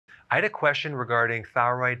I had a question regarding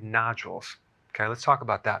thyroid nodules. Okay, let's talk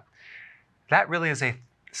about that. That really is a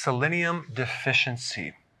selenium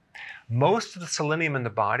deficiency. Most of the selenium in the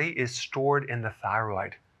body is stored in the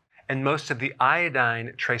thyroid. And most of the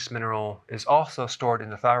iodine trace mineral is also stored in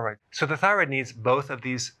the thyroid. So the thyroid needs both of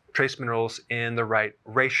these trace minerals in the right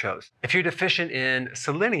ratios. If you're deficient in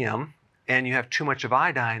selenium and you have too much of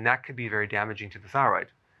iodine, that could be very damaging to the thyroid,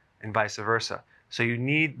 and vice versa. So you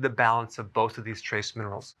need the balance of both of these trace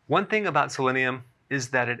minerals. One thing about selenium is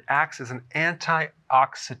that it acts as an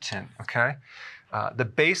antioxidant, okay? The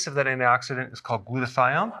base of that antioxidant is called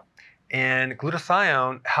glutathione, and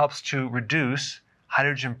glutathione helps to reduce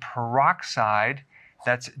hydrogen peroxide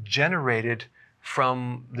that's generated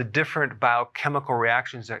from the different biochemical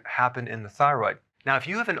reactions that happen in the thyroid. Now, if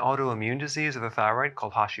you have an autoimmune disease of the thyroid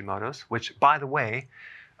called Hashimoto's, which, by the way,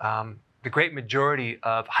 the great majority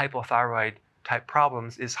of hypothyroid type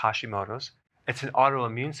problems is Hashimoto's. It's an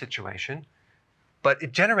autoimmune situation, but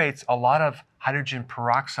it generates a lot of hydrogen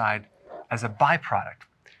peroxide as a byproduct.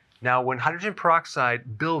 Now, when hydrogen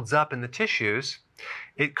peroxide builds up in the tissues,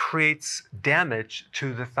 it creates damage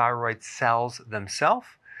to the thyroid cells themselves,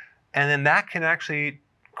 and then that can actually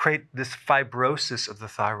create this fibrosis of the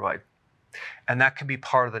thyroid. And that can be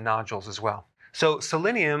part of the nodules as well. So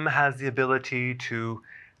selenium has the ability to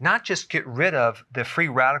not just get rid of the free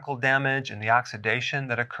radical damage and the oxidation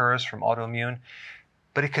that occurs from autoimmune,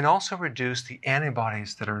 but it can also reduce the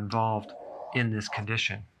antibodies that are involved in this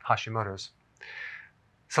condition, Hashimoto's.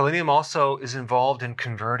 Selenium also is involved in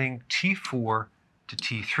converting T4 to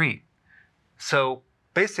T3. So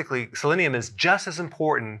basically, selenium is just as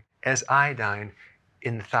important as iodine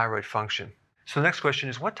in the thyroid function. So the next question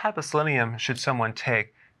is, what type of selenium should someone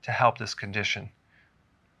take to help this condition?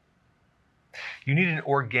 You need an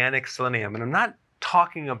organic selenium, and I'm not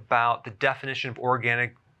talking about the definition of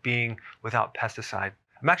organic being without pesticide.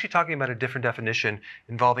 I'm actually talking about a different definition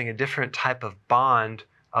involving a different type of bond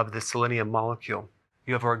of the selenium molecule.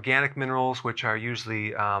 You have organic minerals, which are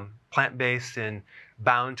usually plant-based and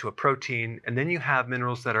bound to a protein, and then you have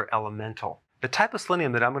minerals that are elemental. The type of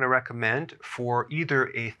selenium that I'm going to recommend for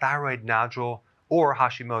either a thyroid nodule or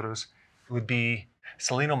Hashimoto's would be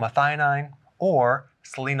selenomethionine or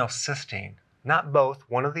selenocysteine. Not both,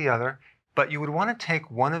 one or the other, but you would want to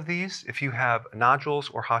take one of these if you have nodules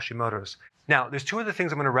or Hashimoto's. Now, there's two other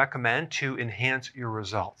things I'm going to recommend to enhance your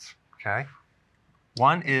results, okay?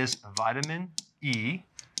 One is vitamin E,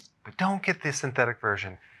 but don't get the synthetic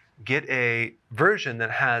version. Get a version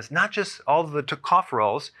that has not just all of the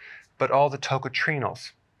tocopherols, but all the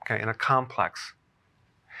tocotrienols, okay, in a complex.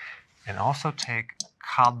 And also take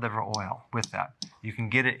cod liver oil with that. You can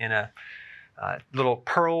get it in a little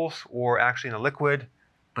pearls or actually in a liquid,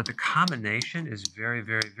 but the combination is very,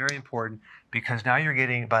 very, very important because now you're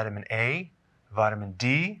getting vitamin A, vitamin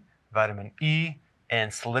D, vitamin E,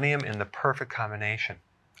 and selenium in the perfect combination.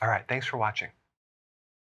 All right, thanks for watching.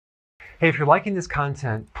 Hey, if you're liking this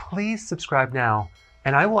content, please subscribe now,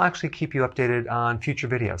 and I will actually keep you updated on future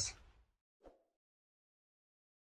videos.